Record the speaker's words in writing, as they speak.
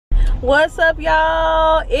What's up,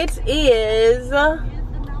 y'all? It is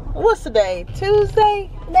what's today? Tuesday?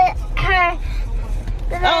 I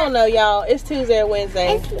don't know, y'all. It's Tuesday or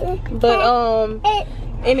Wednesday. But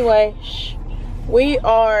anyway, we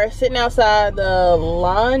are sitting outside the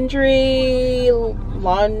laundromat,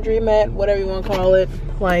 whatever you want to call it.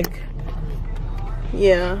 Like,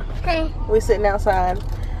 yeah. We're sitting outside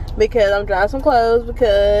because I'm drying some clothes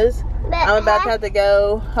because I'm about to have to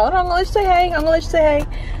go. Hold on, I'm gonna let you say hey.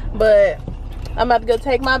 But I'm about to go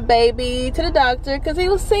take my baby to the doctor because he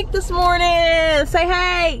was sick this morning. Say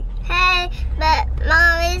hey. Hey, but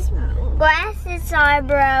Mommy's glasses are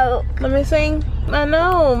broke. Let me see. I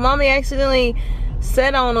know. Mommy accidentally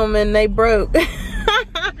sat on them and they broke.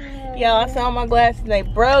 Y'all, I saw my glasses and they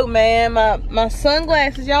broke, man. My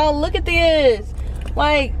sunglasses, y'all, look at this.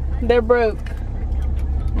 Like, they're broke.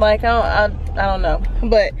 Like, I don't know.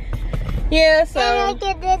 But, yeah, so. And look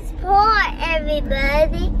at this part,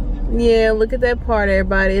 everybody. Yeah, look at that part,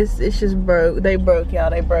 everybody. It's just broke. They broke, y'all.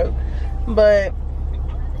 They broke. But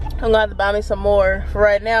I'm gonna have to buy me some more. For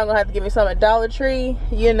right now, I'm gonna have to get me some at Dollar Tree.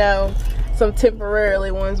 You know, some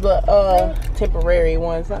temporarily ones, but temporary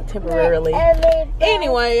ones, not temporarily.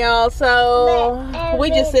 Anyway, y'all, so we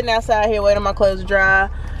just sitting outside here waiting on my clothes to dry.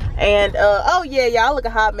 And oh yeah, y'all look a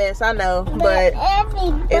hot mess, I know, but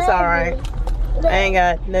it's alright. I ain't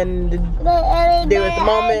got nothing to do at the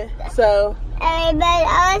moment. So everybody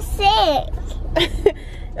are sick.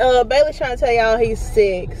 Bailey's trying to tell y'all he's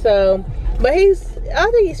sick, so but I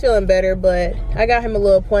think he's feeling better, but I got him a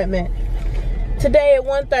little appointment today at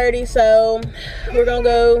 1:30, so we're gonna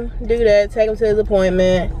go do that, take him to his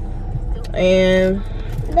appointment, and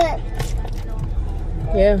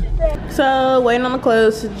yeah. So waiting on the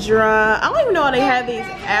clothes to dry. I don't even know why they have these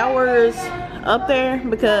hours up there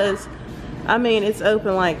because I mean it's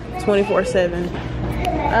open like 24/7.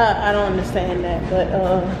 I don't understand that, but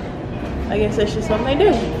I guess that's just something they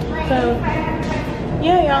do. So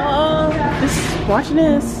yeah, y'all, just watching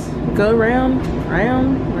this go round. I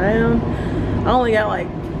only got like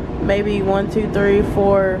maybe 1, 2, 3,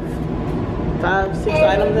 4, 5, 6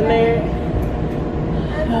 items in there.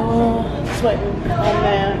 Just waiting on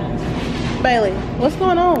that. Bailey, what's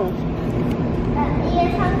going on?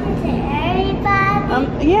 You're talking to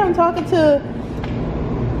everybody? Yeah, I'm talking to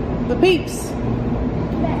the peeps.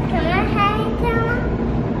 Can I hey to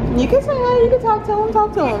them? You can say hey, you can talk to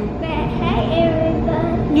them. But hey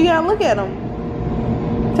everybody. You gotta look at them.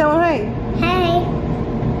 Tell them hey. Hey.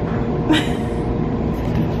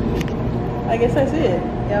 I guess that's it.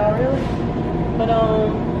 Y'all really? But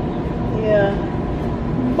yeah.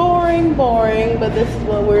 Boring, but this is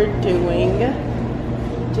what we're doing.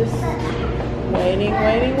 Just waiting.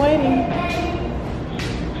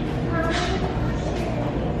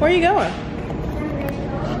 Where are you going?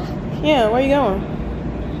 Yeah, where are you going?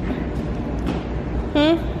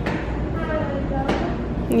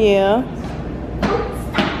 Yeah.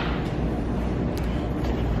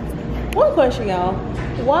 One question, y'all.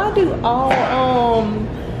 Why do all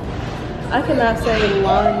I cannot say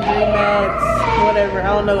laundromats, whatever,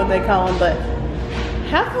 I don't know what they call them, but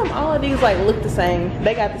how come all of these like look the same?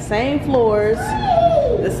 They got the same floors,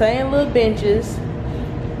 the same little benches,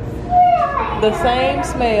 the same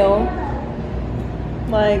smell.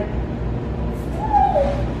 Like,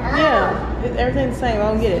 yeah, everything's the same. I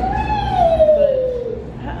don't get it. But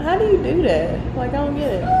how do you do that? Like, I don't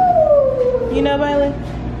get it. You know, Bailey?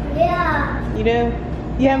 Yeah. You do?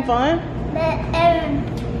 You having fun?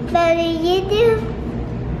 But you do?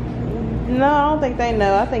 No, I don't think they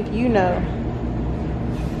know. I think you know.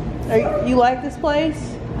 You like this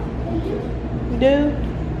place? You do?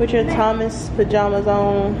 With your Thomas pajamas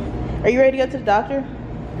on. Are you ready to go to the doctor?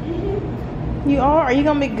 You are? Are you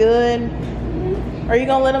gonna be good? Are you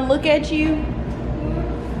gonna let them look at you?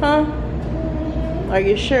 Huh? Are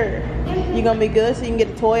you sure? You gonna be good so you can get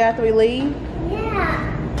the toy after we leave? Yeah.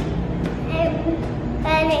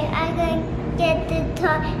 I'm gonna get the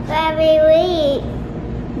toy every week.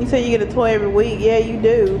 You say you get a toy every week. Yeah, you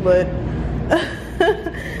do, but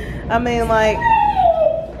I mean, like,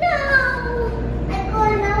 no, I'm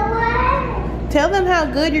going nowhere. tell them how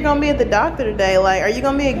good you're gonna be at the doctor today. Like, are you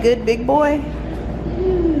gonna be a good big boy?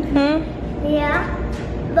 Yeah,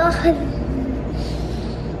 but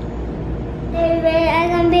I'm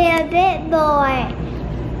gonna be a big boy.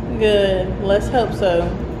 Good. Let's hope so.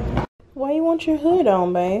 Why you want your hood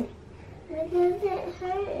on, babe? Because it's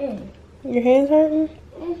hurting. Your head's hurting?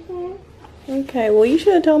 Okay, well, you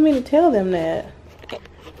should have told me to tell them that.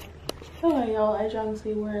 Okay, y'all, as y'all can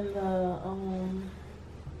see, we're in the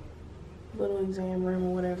little exam room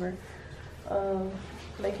or whatever.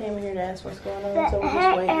 They came in here to ask what's going on, so we're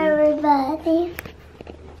just waiting. Everybody.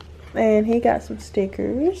 And he got some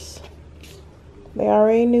stickers. They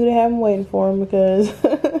already knew to have him waiting for him because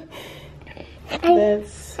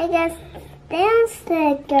that's... I guess them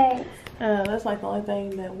stickers. That's like the only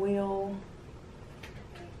thing that will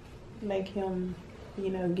make him, you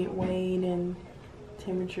know, get weighed and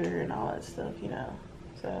temperature and all that stuff, you know.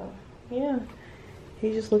 So, yeah.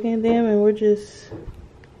 He's just looking at them and we're just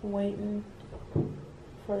waiting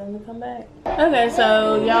for them to come back. Okay,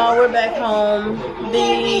 so y'all, we're back home.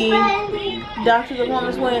 The doctor's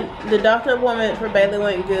appointment for Bailey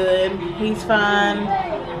went good. He's fine.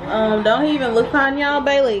 Don't he even look fine, y'all?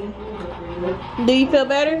 Bailey, do you feel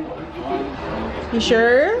better? You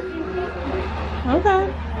sure? Okay.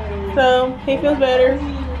 So he feels better.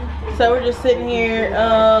 So we're just sitting here.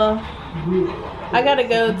 I gotta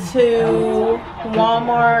go to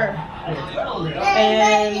Walmart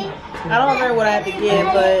and I don't remember what I have to get,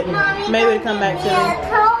 but maybe it'll come back to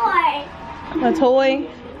me. A toy?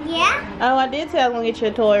 Yeah. Oh, I did say I was gonna get you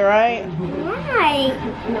a toy, right? Right.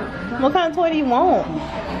 What kind of toy do you want?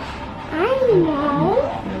 I want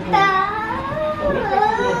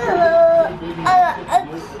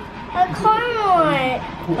a car one.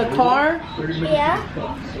 A car? Yeah.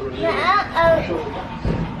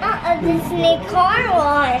 A Disney car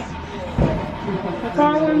one. A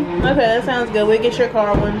car one? Okay, that sounds good. We'll get your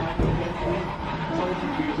car one.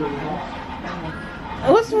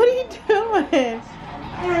 What are you doing?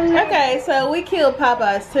 Okay, so we killed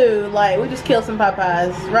Popeyes too. Like, we just killed some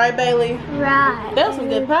Popeyes. Right, Bailey? Right. That was some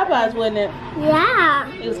good Popeyes, wasn't it? Yeah.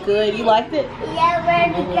 It was good. You liked it? Yeah,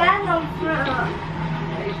 where'd you get them from?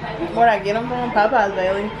 Where'd I get them from? Popeyes,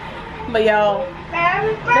 Bailey. But y'all, that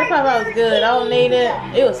Popeye was good. I don't need it.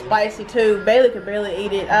 It was spicy too. Bailey could barely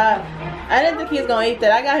eat it. I didn't think he was gonna eat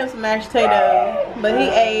that. I got him some mashed potato, but he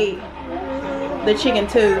ate the chicken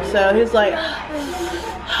too. So he was like,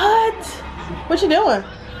 "What? What you doing?"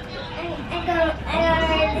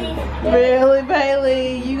 Really,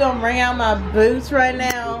 Bailey? You gonna bring out my boots right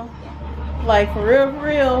now? Like for real, for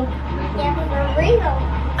real? Yeah, for real.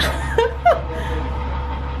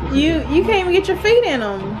 You can't even get your feet in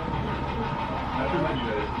them.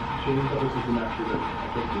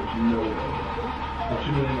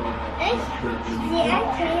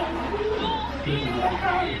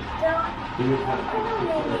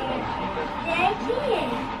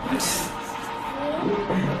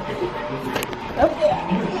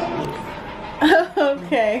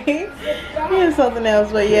 Okay. Here's something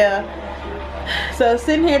else, but yeah. So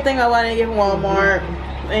sitting here thinking about what I need to get from Walmart,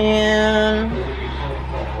 and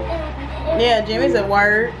yeah, Jimmy's at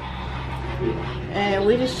work, and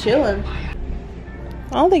we just chilling.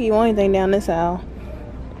 I don't think you want anything down this aisle.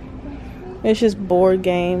 It's just board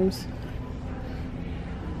games.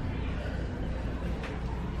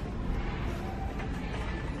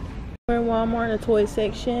 We're in Walmart in the toy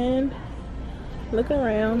section. Looking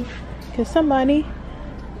around. Because somebody,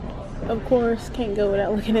 of course, can't go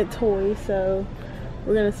without looking at toys. So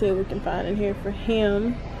we're going to see what we can find in here for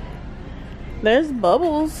him. There's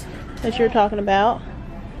Bubbles that you're talking about.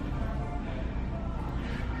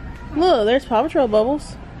 Look, there's Paw Patrol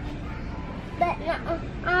Bubbles. But no,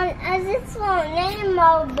 I just want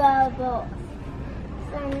Nemo Bubbles.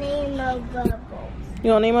 Some Nemo Bubbles.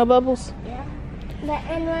 You want Nemo Bubbles? Yeah. But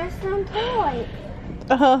and there's some toys.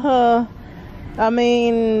 I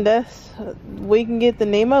mean, we can get the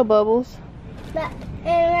Nemo Bubbles. But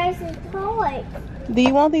and there's a toy. Do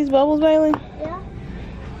you want these bubbles, Bailey? Yeah.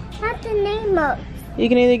 Not the Nemo. You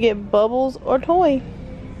can either get bubbles or toy.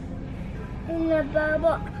 In the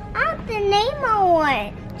bubble. I want the Nemo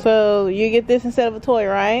one. So you get this instead of a toy,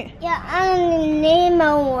 right? Yeah, I want the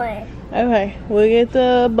Nemo one. Okay, we'll get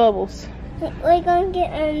the bubbles. We're gonna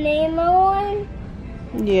get a Nemo one.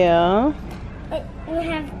 Yeah. We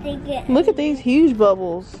have to get. Look at these huge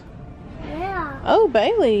bubbles. Yeah. Oh,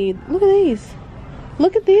 Bailey, look at these.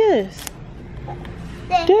 Look at this.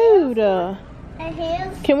 Dude.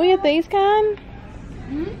 Can we get these kind?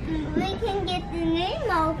 We can get the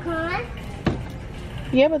Nemo kind.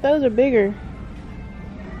 Yeah, but those are bigger.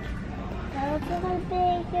 Those are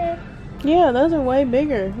bigger. Yeah, those are way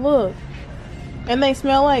bigger. Look. And they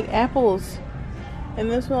smell like apples. And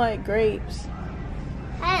this one like grapes.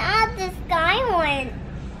 I want the sky one.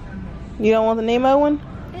 You don't want the Nemo one?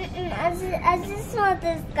 I just want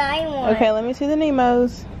the sky one. Okay, let me see the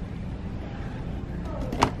Nemos.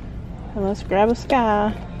 And let's grab a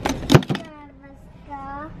sky.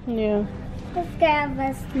 Yeah. Let's grab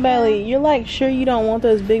a sky. Bailey, you're like sure you don't want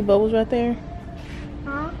those big bubbles right there?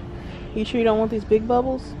 Huh? You sure you don't want these big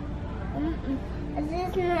bubbles? I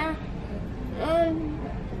just not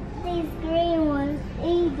these green ones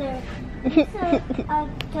either. It's a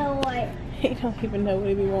toy. He don't even know what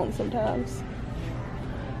he be wanting sometimes.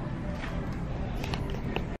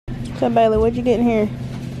 So Bailey, what'd you get in here?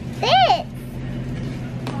 This.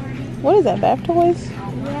 What is that, bath toys?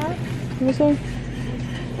 Yeah. Let me see.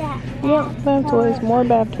 That. Yep, bath toys. More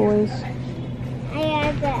bath toys. I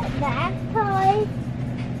have that bath toy.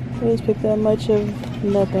 We just picked that much of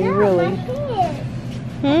nothing, No, really. my kids.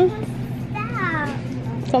 Hmm?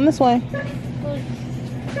 Stop. Come this way.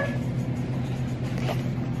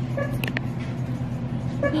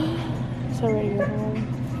 So ready to go home.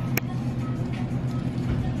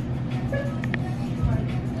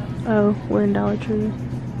 Oh, we're in Dollar Tree.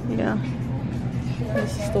 Yeah.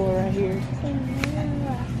 This is the store right here.